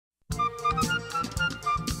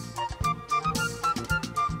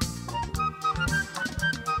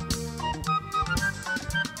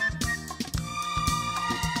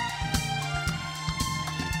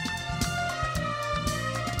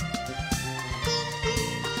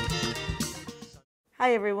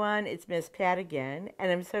Hi everyone, it's Miss Pat again,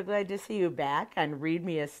 and I'm so glad to see you back on Read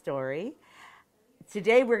Me a Story.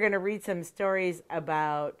 Today we're going to read some stories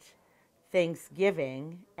about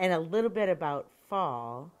Thanksgiving and a little bit about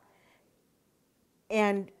fall.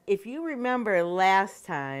 And if you remember last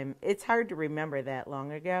time, it's hard to remember that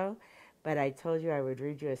long ago, but I told you I would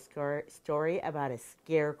read you a story about a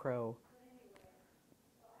scarecrow.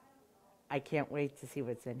 I can't wait to see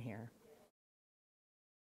what's in here.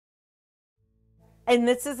 And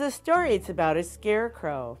this is a story. It's about a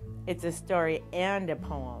scarecrow. It's a story and a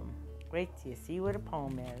poem. Wait till you see what a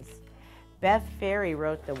poem is. Beth Ferry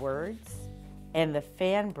wrote the words, and the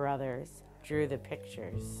Fan Brothers drew the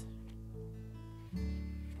pictures.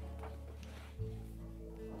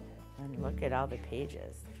 And look at all the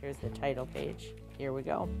pages. Here's the title page. Here we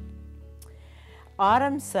go.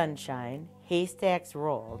 Autumn sunshine, haystacks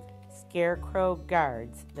rolled, scarecrow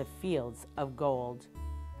guards the fields of gold.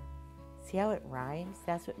 See how it rhymes?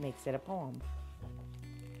 That's what makes it a poem.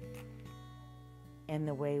 And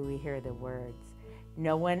the way we hear the words.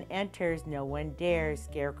 No one enters, no one dares,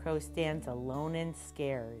 scarecrow stands alone and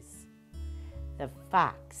scares. The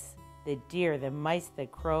fox, the deer, the mice, the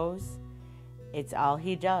crows, it's all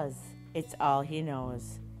he does, it's all he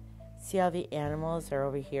knows. See how the animals are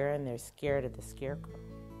over here and they're scared of the scarecrow.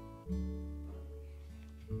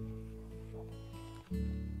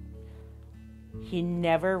 He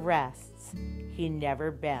never rests, he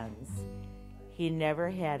never bends, he never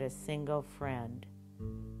had a single friend.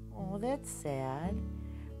 Oh, that's sad,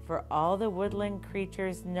 for all the woodland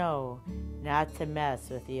creatures know not to mess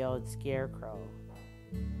with the old scarecrow.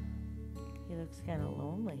 He looks kind of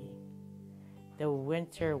lonely. The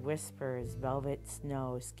winter whispers, velvet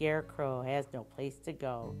snow, scarecrow has no place to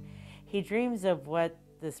go. He dreams of what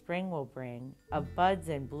the spring will bring, of buds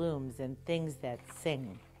and blooms and things that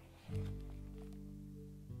sing.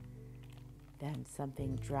 Then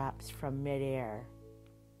something drops from midair.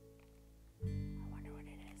 I wonder what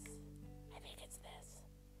it is. I think it's this.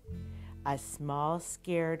 A small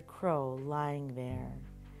scared crow lying there.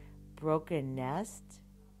 Broken nest?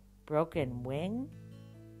 Broken wing?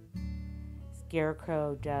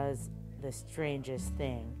 Scarecrow does the strangest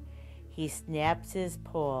thing. He snaps his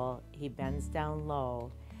pole, he bends down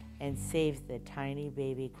low, and saves the tiny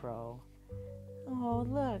baby crow. Oh,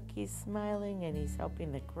 look, he's smiling and he's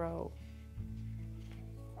helping the crow.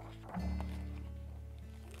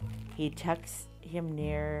 He tucks him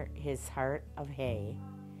near his heart of hay.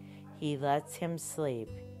 He lets him sleep.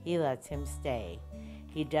 He lets him stay.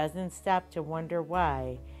 He doesn't stop to wonder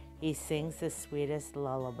why. He sings the sweetest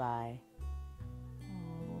lullaby.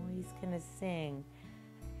 Oh, he's going to sing.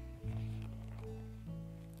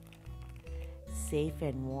 Safe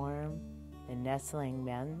and warm, the nestling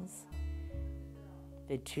mends.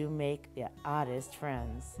 The two make the oddest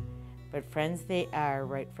friends. But friends they are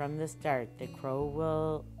right from the start. The crow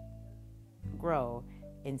will grow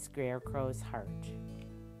in Scarecrow's heart.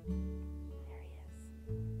 There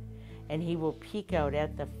he is. And he will peek out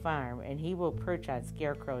at the farm, and he will perch on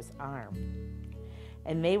Scarecrow's arm.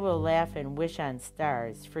 And they will laugh and wish on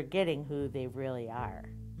stars, forgetting who they really are.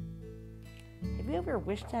 Have you ever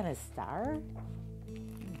wished on a star?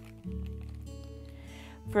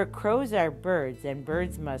 For crows are birds, and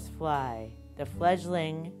birds must fly. The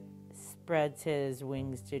fledgling spreads his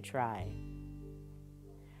wings to try.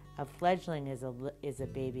 A fledgling is a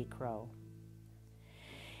baby crow.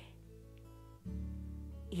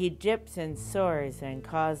 He dips and soars and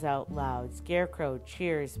caws out loud. Scarecrow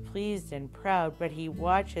cheers, pleased and proud, but he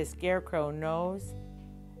watches. Scarecrow knows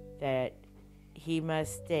that he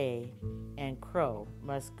must stay and Crow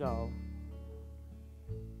must go.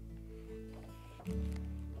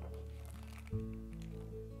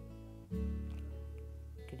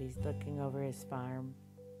 He's looking over his farm.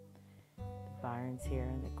 The barn's here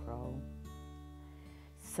and the crow.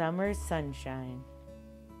 Summer sunshine.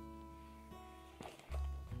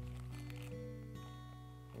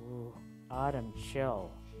 Ooh, autumn chill.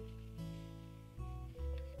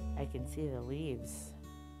 I can see the leaves.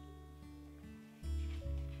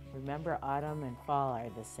 Remember, autumn and fall are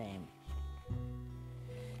the same.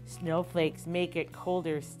 Snowflakes make it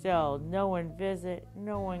colder still. No one visits,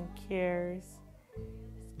 no one cares.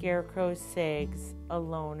 Scarecrow sags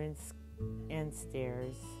alone and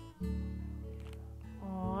stares.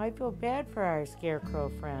 Oh, I feel bad for our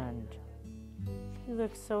scarecrow friend. He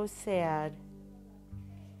looks so sad.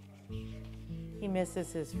 He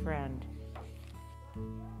misses his friend.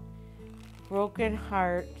 Broken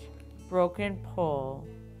heart, broken pole,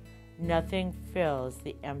 nothing fills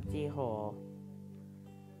the empty hole.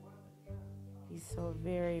 He's so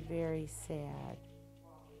very, very sad.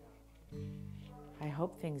 I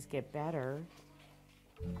hope things get better.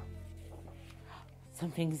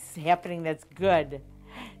 Something's happening that's good.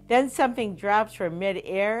 Then something drops from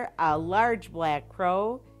midair, a large black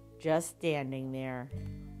crow just standing there.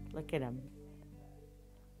 Look at him.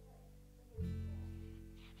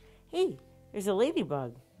 Hey, there's a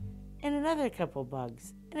ladybug and another couple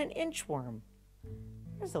bugs and an inchworm.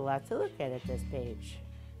 There's a lot to look at this page.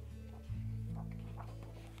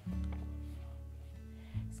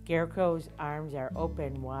 Scarecrow's arms are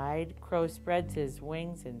open wide. Crow spreads his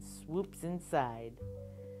wings and swoops inside.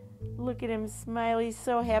 Look at him smile. He's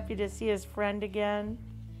so happy to see his friend again.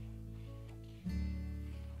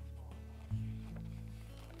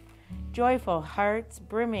 Joyful hearts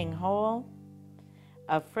brimming whole.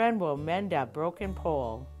 A friend will mend a broken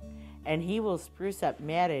pole, and he will spruce up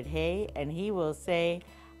matted hay, and he will say,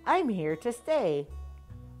 I'm here to stay.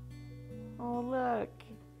 Oh, look.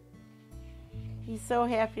 He's so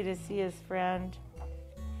happy to see his friend.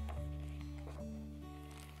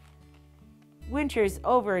 Winter's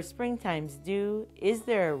over, springtime's due. Is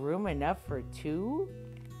there room enough for two?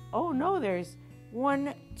 Oh, no, there's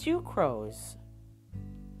 2 crows.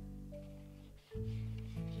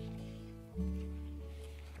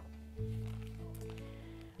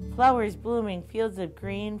 Flowers blooming, fields of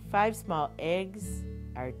green, 5 small eggs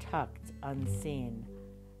are tucked unseen.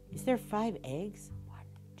 Is there 5 eggs? 1,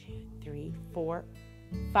 2, 3, 4,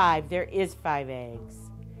 5. There is 5 eggs.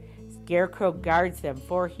 Scarecrow guards them,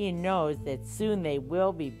 for he knows that soon they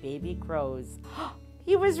will be baby crows.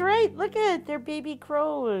 He was right. Look at it. They're baby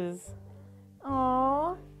crows.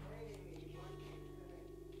 Aww.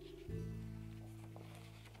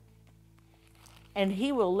 And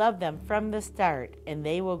he will love them from the start, and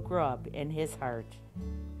they will grow up in his heart.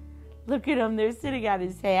 Look at them. They're sitting on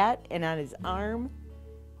his hat and on his arm,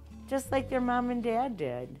 just like their mom and dad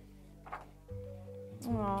did.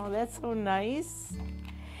 Oh, that's so nice.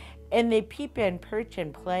 And they peep and perch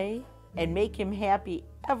and play and make him happy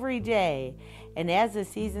every day. And as the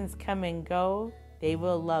seasons come and go, they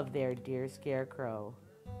will love their dear Scarecrow.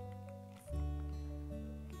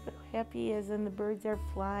 Look how happy he is, and the birds are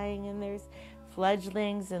flying, and there's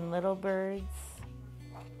fledglings and little birds.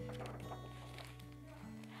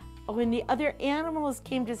 Oh, and the other animals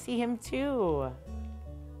came to see him too.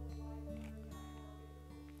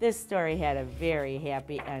 This story had a very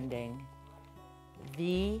happy ending.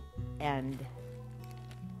 The end.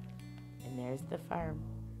 And there's the farm.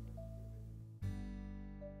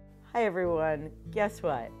 Hi everyone. Guess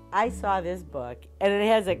what? I saw this book and it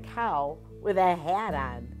has a cow with a hat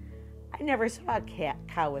on. I never saw a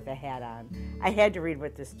cow with a hat on. I had to read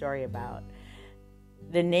what this story about.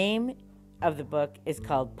 The name of the book is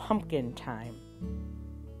called Pumpkin Time.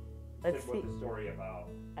 Let's see. What the story about.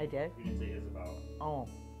 I did? You didn't say is about. Oh,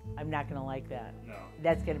 I'm not going to like that. No.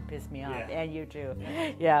 That's going to piss me off. Yeah. And you too.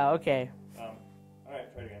 Yeah, Yeah, okay. All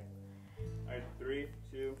right, try it again. All right, 3,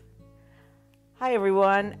 2. Hi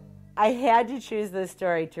everyone. I had to choose this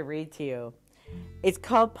story to read to you. It's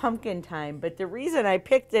called Pumpkin Time, but the reason I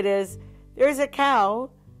picked it is there's a cow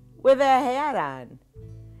with a hat on.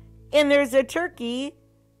 And there's a turkey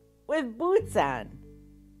with boots on.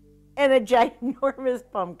 And a ginormous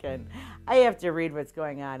pumpkin. I have to read what's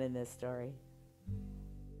going on in this story.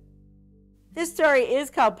 This story is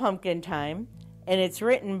called Pumpkin Time, and it's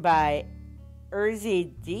written by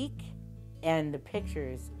Urzi Deek, and the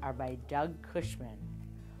pictures are by Doug Cushman.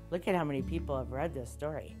 Look at how many people have read this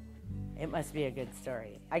story. It must be a good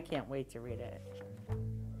story. I can't wait to read it.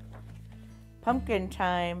 Pumpkin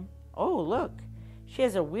Time. Oh, look. She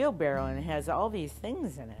has a wheelbarrow and it has all these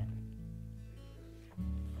things in it.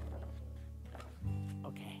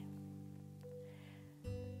 Okay.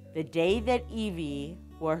 The day that Evie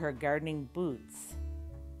wore her gardening boots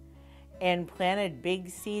and planted big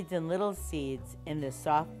seeds and little seeds in the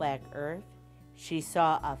soft black earth, she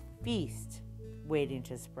saw a feast waiting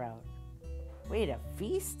to sprout. Wait, a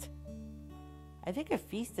feast? I think a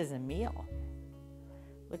feast is a meal.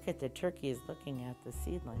 Look at the turkey is looking at the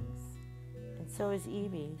seedlings. And so is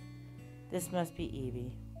Evie. This must be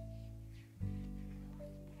Evie.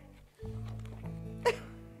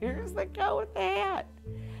 Here's the cow with the hat.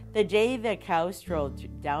 The day the cow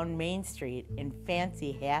strolled down Main Street in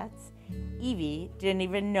fancy hats, Evie didn't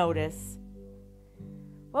even notice.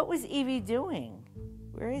 What was Evie doing?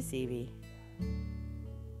 Where is Evie?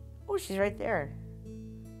 Oh, she's right there.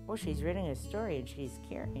 Oh, she's reading a story and she's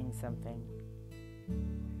carrying something.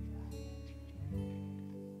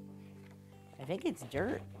 I think it's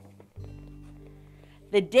dirt.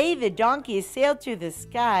 The day the donkey sailed through the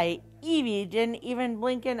sky, Evie didn't even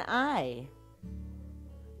blink an eye.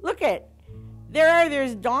 Look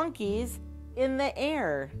there's donkeys in the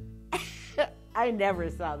air. I never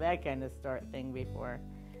saw that kind of thing before.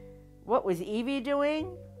 What was Evie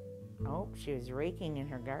doing? Oh, she was raking in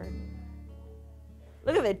her garden.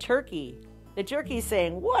 Look at the turkey. The turkey's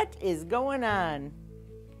saying, "What is going on?"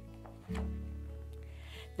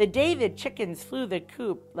 The day the chickens flew the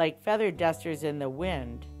coop like feather dusters in the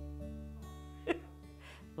wind.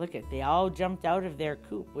 Look at, they all jumped out of their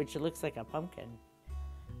coop, which looks like a pumpkin.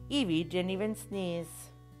 Evie didn't even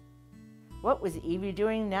sneeze. What was Evie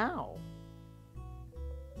doing now?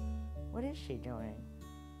 What is she doing?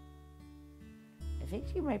 I think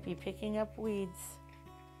she might be picking up weeds,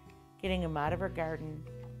 getting them out of her garden.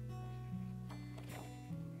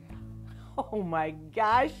 Oh my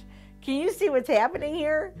gosh. Can you see what's happening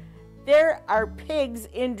here? There are pigs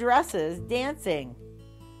in dresses dancing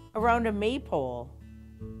around a maypole.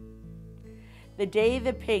 The day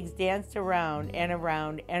the pigs danced around and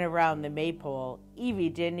around and around the maypole, Evie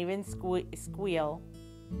didn't even squeal.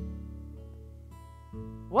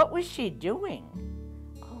 What was she doing?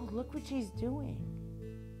 Oh, look what she's doing.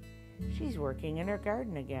 She's working in her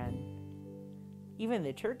garden again. Even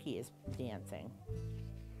the turkey is dancing.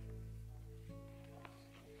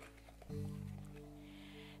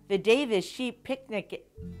 The day the sheep picnicked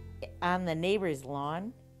on the neighbor's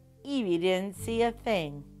lawn, Evie didn't see a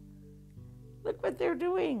thing. Look what they're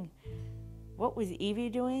doing. What was Evie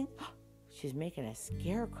doing? She's making a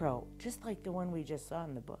scarecrow, just like the one we just saw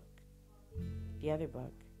in the book. The other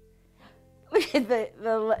book. Look at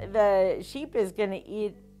the sheep is going to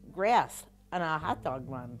eat grass on a hot dog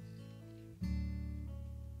bun.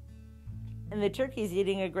 And the turkey's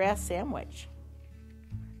eating a grass sandwich.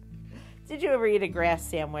 Did you ever eat a grass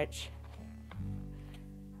sandwich?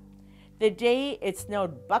 The day it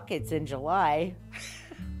snowed buckets in July.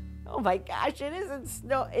 Oh my gosh, it isn't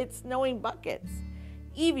snow. It's snowing buckets.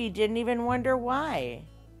 Evie didn't even wonder why.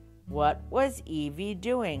 What was Evie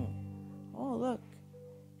doing? Oh, look.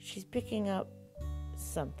 She's picking up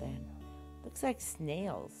something. Looks like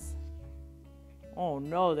snails. Oh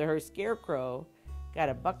no, her scarecrow got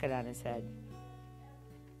a bucket on his head.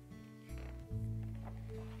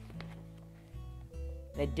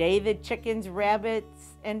 The day the chickens,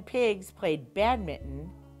 rabbits, and pigs played badminton,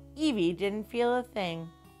 Evie didn't feel a thing.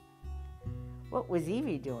 What was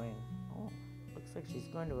Evie doing? Oh, looks like she's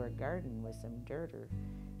going to her garden with some dirt or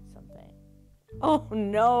something. Oh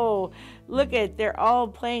no, look at, they're all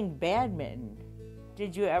playing badminton.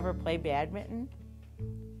 Did you ever play badminton?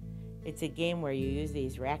 It's a game where you use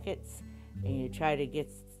these rackets and you try to get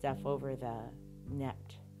stuff over the net.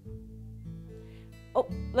 Oh,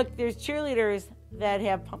 look, there's cheerleaders that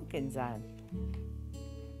have pumpkins on.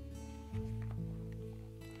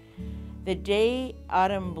 The day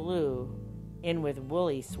autumn blew in with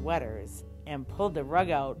woolly sweaters and pulled the rug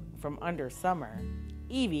out from under summer,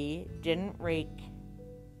 Evie didn't rake.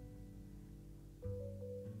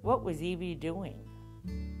 What was Evie doing?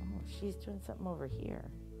 Oh, she's doing something over here.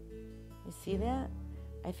 You see that?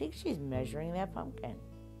 I think she's measuring that pumpkin.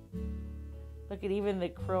 Look at, even the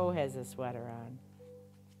crow has a sweater on.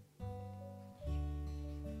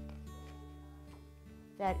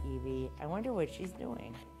 That Evie, I wonder what she's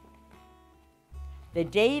doing. The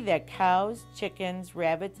day that cows, chickens,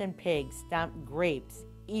 rabbits, and pigs stomped grapes,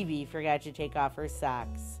 Evie forgot to take off her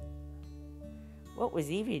socks. What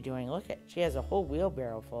was Evie doing? Look at, she has a whole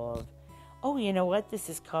wheelbarrow full of, oh, you know what this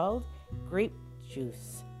is called? Grape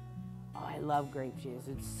juice. Oh, I love grape juice.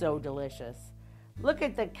 It's so delicious. Look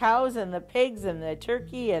at the cows and the pigs and the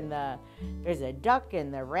turkey and there's a duck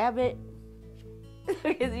and the rabbit.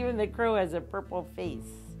 Because even the crow has a purple face.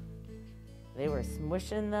 They were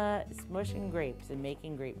smushing grapes and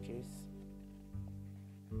making grape juice.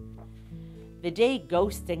 The day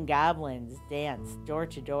ghosts and goblins danced door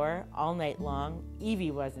to door all night long,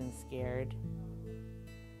 Evie wasn't scared.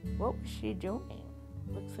 What was she doing?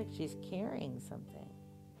 Looks like she's carrying something.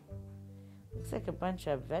 Looks like a bunch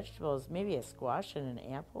of vegetables, maybe a squash and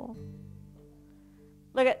an apple.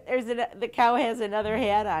 Look at, the cow has another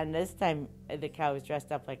hat on. This time the cow is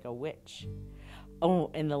dressed up like a witch.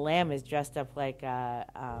 Oh, and the lamb is dressed up like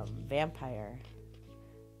a vampire.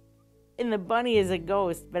 And the bunny is a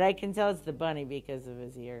ghost, but I can tell it's the bunny because of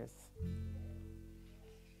his ears.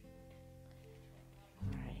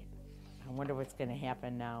 All right, I wonder what's going to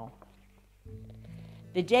happen now.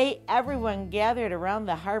 The day everyone gathered around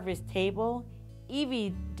the harvest table,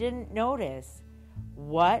 Evie didn't notice.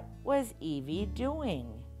 What was Evie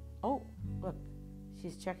doing? Oh, look,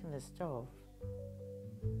 she's checking the stove.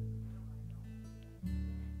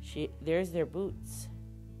 There's their boots.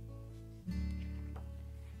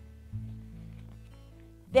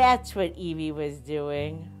 That's what Evie was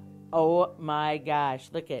doing. Oh my gosh,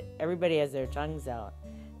 look at, everybody has their tongues out.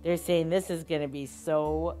 They're saying this is going to be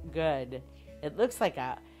so good. It looks like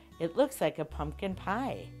It looks like a pumpkin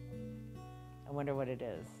pie. I wonder what it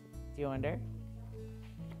is. Do you wonder?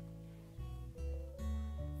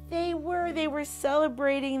 They were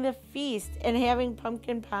celebrating the feast and having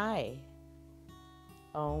pumpkin pie.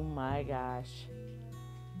 Oh my gosh.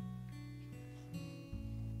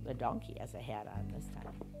 The donkey has a hat on this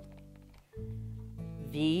time.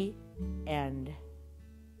 The end.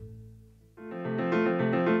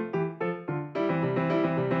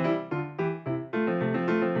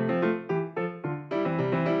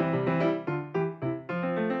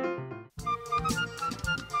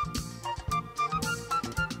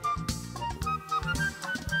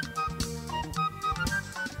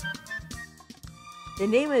 The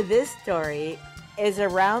name of this story is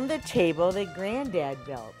Around the Table That Granddad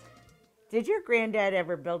Built. Did your granddad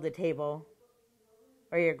ever build a table?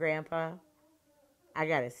 Or your grandpa? I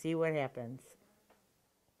gotta see what happens.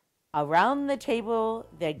 Around the Table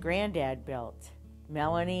That Granddad Built.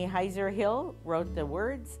 Melanie Heiser Hill wrote the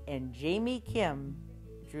words and Jamie Kim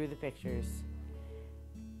drew the pictures.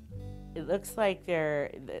 It looks like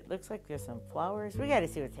there's some flowers. We gotta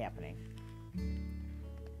see what's happening.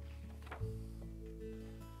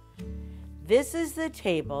 This is the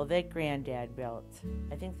table that Granddad built.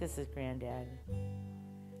 I think this is Granddad.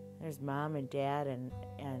 There's Mom and Dad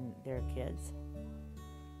and their kids.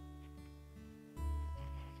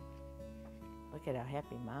 Look at how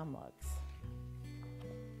happy Mom looks.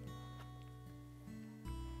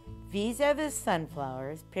 These are the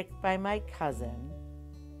sunflowers picked by my cousin,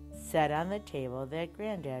 set on the table that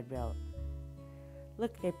Granddad built.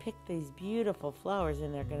 Look, they picked these beautiful flowers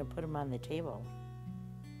and they're going to put them on the table.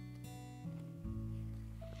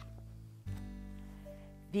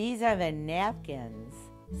 These are the napkins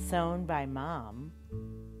sewn by Mom,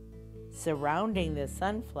 surrounding the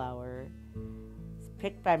sunflower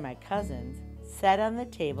picked by my cousins, set on the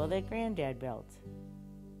table that Granddad built.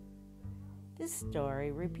 This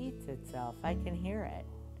story repeats itself. I can hear it.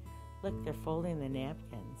 Look, they're folding the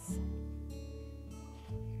napkins.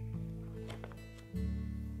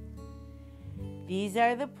 These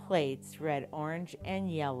are the plates, red, orange, and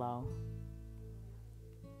yellow.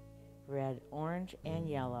 Red, orange, and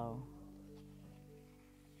yellow.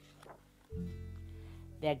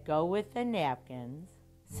 That go with the napkins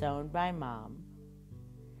sewn by Mom,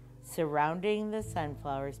 surrounding the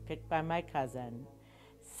sunflowers picked by my cousin,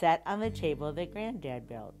 set on the table that Granddad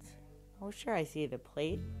built. Oh, sure, I see the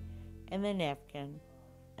plate and the napkin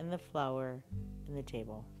and the flower and the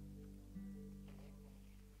table.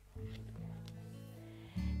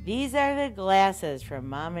 These are the glasses from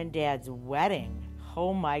Mom and Dad's wedding.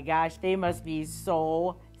 Oh my gosh, they must be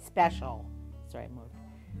so special. Sorry, I moved.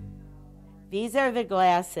 These are the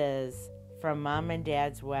glasses from Mom and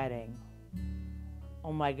Dad's wedding.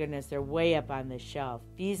 Oh my goodness, they're way up on the shelf.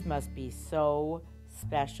 These must be so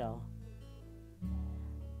special.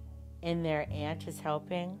 And their aunt is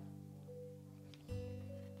helping.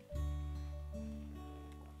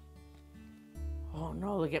 Oh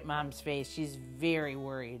no, look at Mom's face. She's very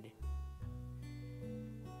worried.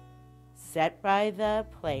 Set by the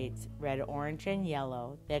plates, red, orange, and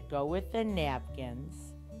yellow, that go with the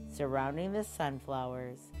napkins, surrounding the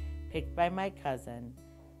sunflowers, picked by my cousin,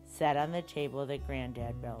 set on the table that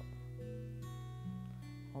Granddad built.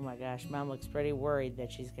 Oh my gosh, Mom looks pretty worried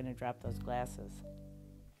that she's going to drop those glasses.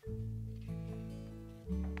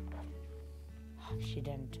 Oh, she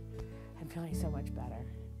didn't. I'm feeling so much better.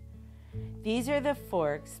 These are the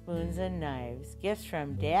forks, spoons, and knives, gifts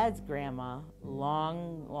from Dad's grandma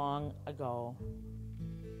long, long ago.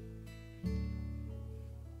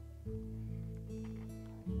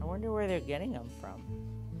 I wonder where they're getting them from.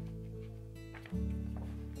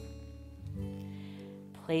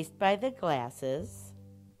 Placed by the glasses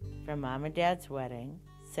from Mom and Dad's wedding,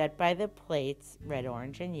 set by the plates, red,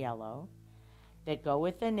 orange, and yellow, that go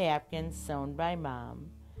with the napkins sewn by Mom,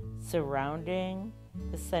 surrounding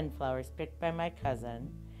the sunflowers picked by my cousin,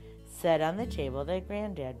 set on the table that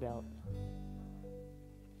Granddad built.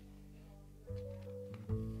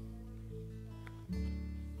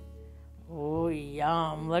 Oh,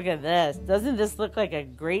 yum. Look at this. Doesn't this look like a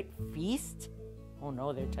great feast? Oh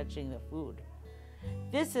no, they're touching the food.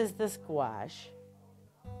 This is the squash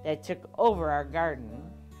that took over our garden.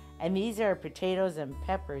 And these are potatoes and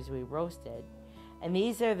peppers we roasted. And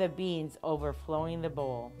these are the beans overflowing the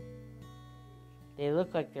bowl. They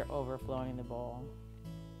look like they're overflowing the bowl.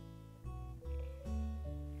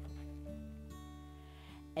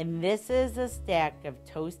 And this is a stack of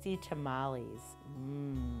toasty tamales.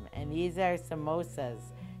 And these are samosas,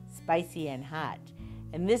 spicy and hot.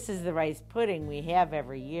 And this is the rice pudding we have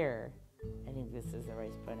every year. I think this is the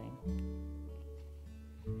rice pudding.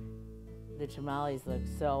 The tamales look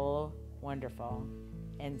so wonderful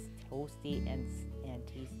and toasty and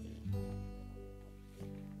tasty.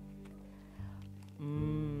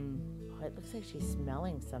 It looks like she's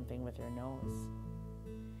smelling something with her nose.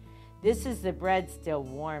 This is the bread still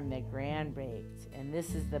warm that Gran baked. And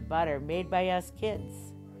this is the butter made by us kids.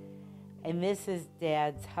 And this is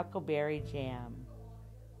Dad's huckleberry jam.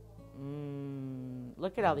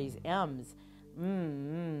 Look at all these M's.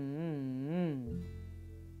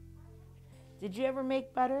 Did you ever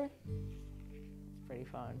make butter? It's pretty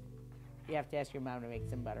fun. You have to ask your mom to make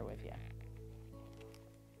some butter with you.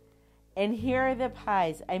 And here are the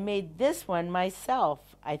pies. I made this one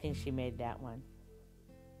myself. I think she made that one.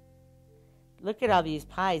 Look at all these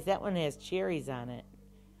pies. That one has cherries on it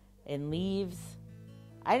and leaves.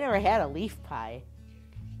 I never had a leaf pie.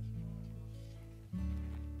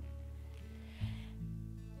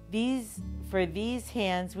 For these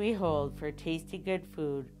hands we hold for tasty good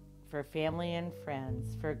food, for family and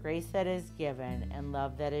friends, for grace that is given and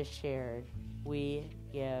love that is shared, we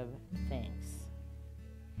give thanks.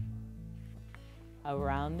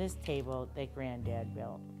 Around this table that Granddad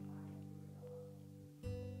built.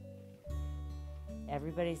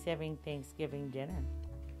 Everybody's having Thanksgiving dinner.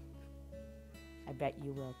 I bet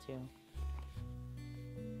you will too.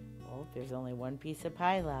 Oh, there's only one piece of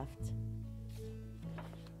pie left.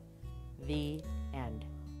 The end.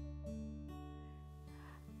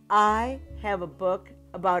 I have a book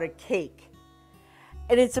about a cake.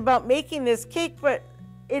 And it's about making this cake, but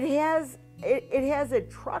it has a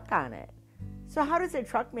truck on it. So how does a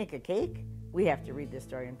truck make a cake? We have to read this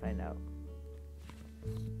story and find out.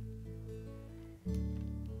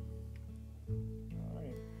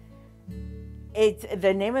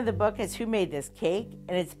 The name of the book is Who Made This Cake?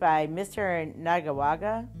 And it's by Mr.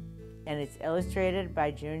 Nagawaga. And it's illustrated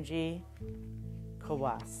by Junji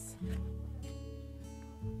Kawas.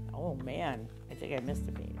 Oh man, I think I missed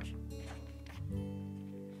a page.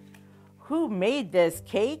 Who made this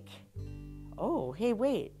cake? Oh, hey,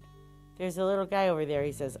 wait. There's a little guy over there.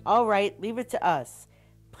 He says, all right, leave it to us.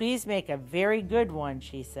 Please make a very good one,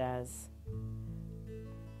 she says.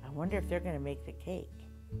 I wonder if they're going to make the cake.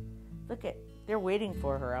 Look at, they're waiting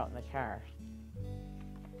for her out in the car.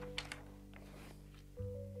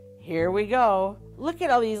 Here we go. Look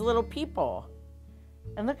at all these little people.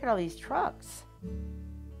 And look at all these trucks.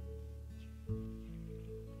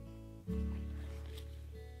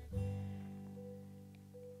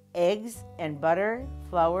 Eggs and butter,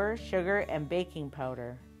 flour, sugar, and baking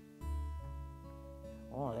powder.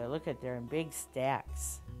 Oh, they're in big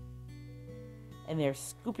stacks. And they're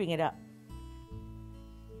scooping it up.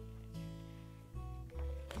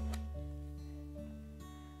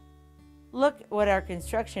 Look what our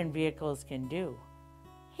construction vehicles can do.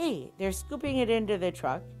 Hey, they're scooping it into the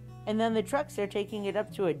truck, and then the trucks are taking it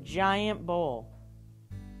up to a giant bowl.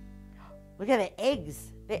 Look at the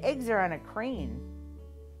eggs. The eggs are on a crane.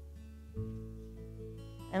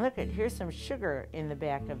 And look, here's some sugar in the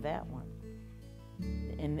back of that one.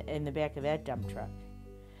 In the back of that dump truck.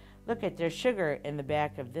 Look at, there's sugar in the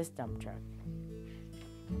back of this dump truck.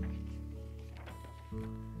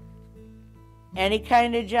 Any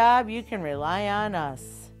kind of job, you can rely on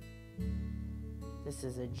us. This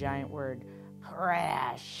is a giant word.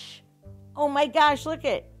 Crash. Oh my gosh, look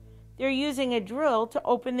at. They're using a drill to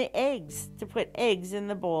open the eggs, to put eggs in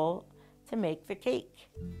the bowl to make the cake.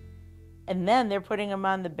 And then they're putting them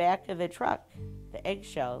on the back of the truck, the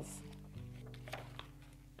eggshells.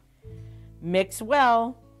 Mix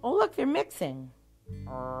well. Oh, look, they're mixing.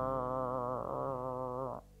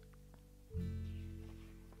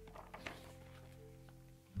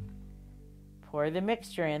 Pour the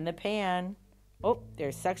mixture in the pan. Oh,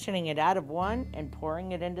 they're suctioning it out of one and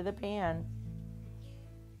pouring it into the pan.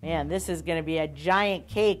 Man, this is going to be a giant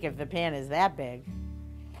cake if the pan is that big.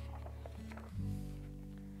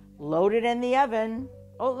 Load it in the oven.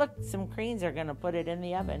 Oh, look, some cranes are going to put it in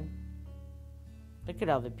the oven. Look at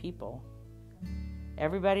all the people.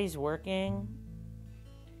 Everybody's working.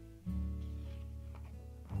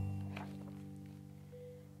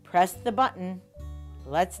 Press the button.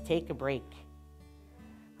 Let's take a break.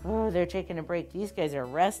 Oh, they're taking a break. These guys are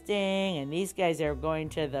resting, and these guys are going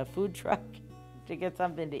to the food truck to get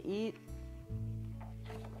something to eat.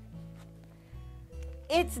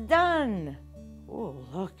 It's done. Oh,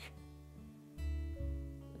 look.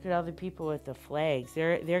 Look at all the people with the flags.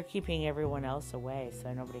 They're keeping everyone else away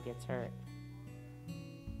so nobody gets hurt.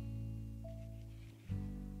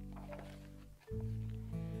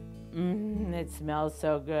 It smells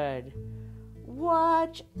so good.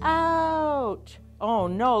 Watch out. Oh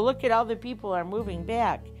no, look at all the people are moving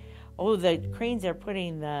back. Oh, the cranes are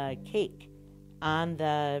putting the cake on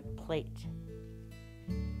the plate.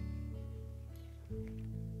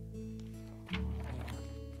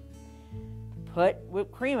 Put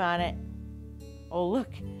whipped cream on it. Oh, look,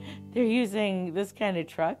 they're using this kind of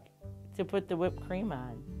truck to put the whipped cream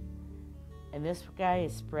on. And this guy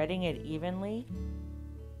is spreading it evenly.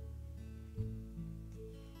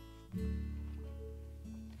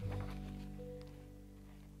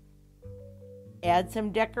 Add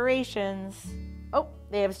some decorations. Oh,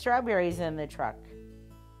 they have strawberries in the truck.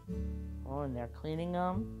 Oh, and they're cleaning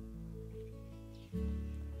them.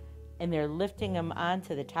 And they're lifting them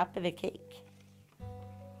onto the top of the cake.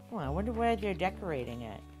 Oh, I wonder why they're decorating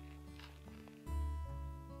it.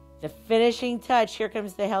 The finishing touch. Here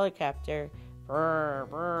comes the helicopter. Brr,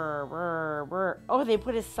 brr, brr, brr. Oh, they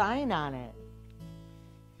put a sign on it.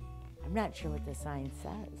 I'm not sure what the sign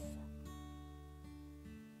says.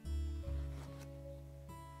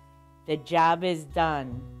 The job is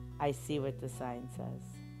done. I see what the sign says.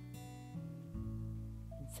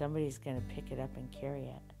 And somebody's going to pick it up and carry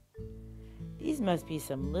it. These must be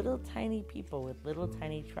some little tiny people with little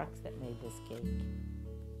tiny trucks that made this cake.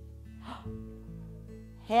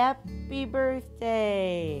 Happy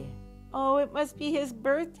birthday! Oh, it must be his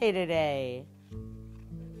birthday today.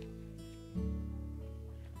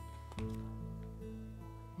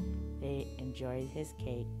 They enjoyed his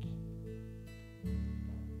cake.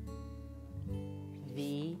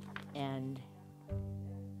 The end.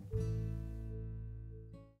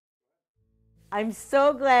 I'm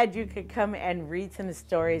so glad you could come and read some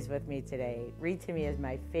stories with me today. Read to Me is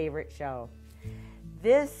my favorite show.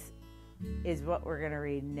 This is what we're going to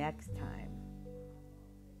read next time.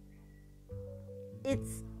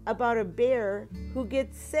 It's about a bear who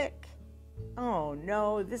gets sick. Oh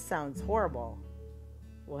no, this sounds horrible.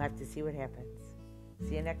 We'll have to see what happens.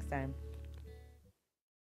 See you next time.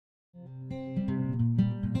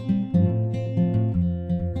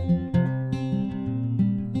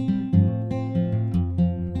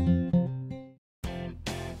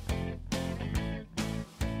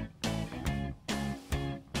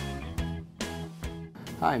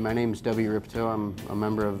 Hi, my name is W. Ripto. I'm a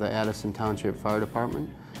member of the Addison Township Fire Department.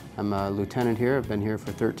 I'm a lieutenant here. I've been here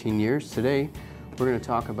for 13 years. Today, we're going to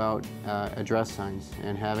talk about address signs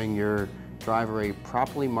and having your driveway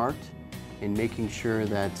properly marked and making sure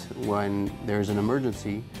that when there's an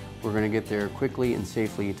emergency, we're going to get there quickly and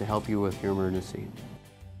safely to help you with your emergency.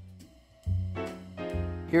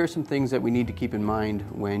 Here are some things that we need to keep in mind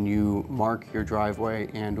when you mark your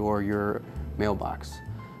driveway and/or your mailbox.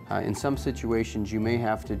 In some situations, you may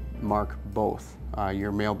have to mark both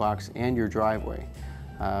your mailbox and your driveway.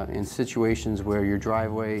 In situations where your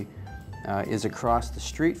driveway is across the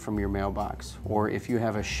street from your mailbox, or if you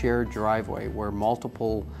have a shared driveway where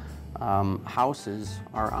multiple houses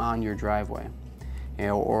are on your driveway,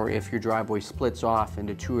 or if your driveway splits off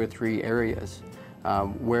into 2 or 3 areas,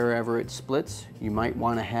 wherever it splits, you might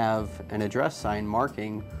want to have an address sign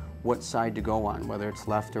marking what side to go on, whether it's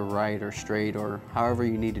left or right or straight or however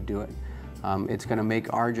you need to do it. It's going to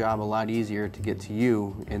make our job a lot easier to get to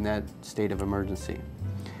you in that state of emergency.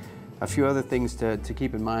 A few other things to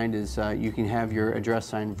keep in mind is you can have your address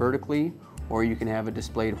sign vertically or you can have it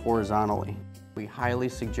displayed horizontally. We highly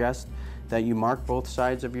suggest that you mark both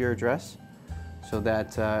sides of your address so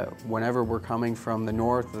that whenever we're coming from the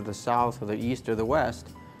north or the south or the east or the west,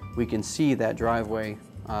 we can see that driveway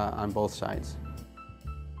on both sides.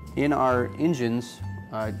 In our engines,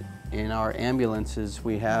 in our ambulances,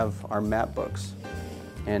 we have our map books.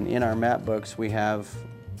 And in our map books, we have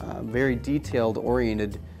very detailed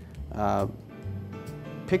oriented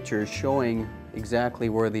pictures showing exactly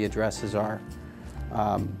where the addresses are.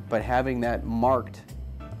 But having that marked,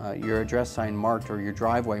 your address sign marked or your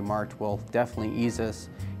driveway marked will definitely ease us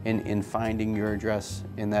in finding your address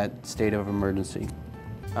in that state of emergency.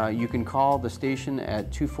 You can call the station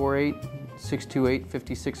at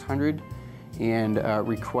 248-628-5600 and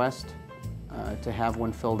request to have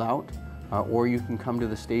one filled out, or you can come to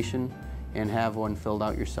the station and have one filled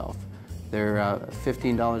out yourself. They're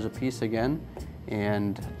 $15 a piece again,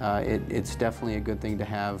 and it's definitely a good thing to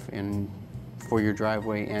have for your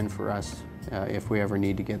driveway and for us if we ever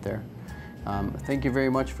need to get there. Thank you very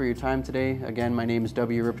much for your time today. Again, my name is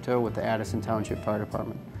W. Ripto with the Addison Township Fire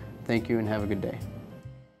Department. Thank you and have a good day.